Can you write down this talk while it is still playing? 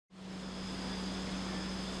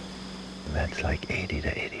That's like 80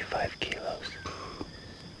 to 85 kilos.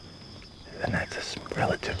 And that's a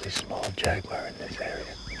relatively small jaguar in this area.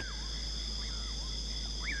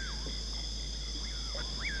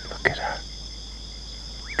 Look at her.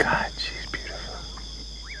 God, she's beautiful.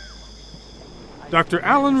 Dr.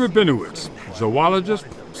 Alan Rabinowitz, zoologist,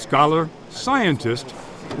 scholar, scientist,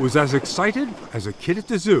 was as excited as a kid at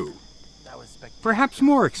the zoo. Perhaps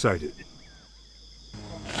more excited.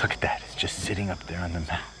 Look at that. It's just sitting up there on the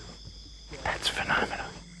mound. That's phenomenal.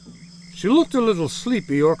 She looked a little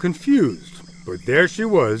sleepy or confused, but there she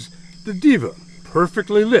was, the diva,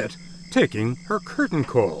 perfectly lit, taking her curtain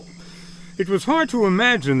call. It was hard to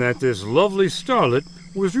imagine that this lovely starlet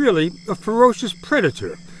was really a ferocious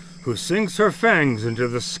predator who sinks her fangs into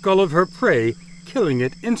the skull of her prey, killing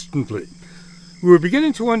it instantly. We were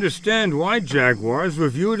beginning to understand why jaguars were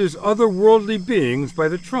viewed as otherworldly beings by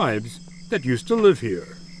the tribes that used to live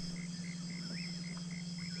here.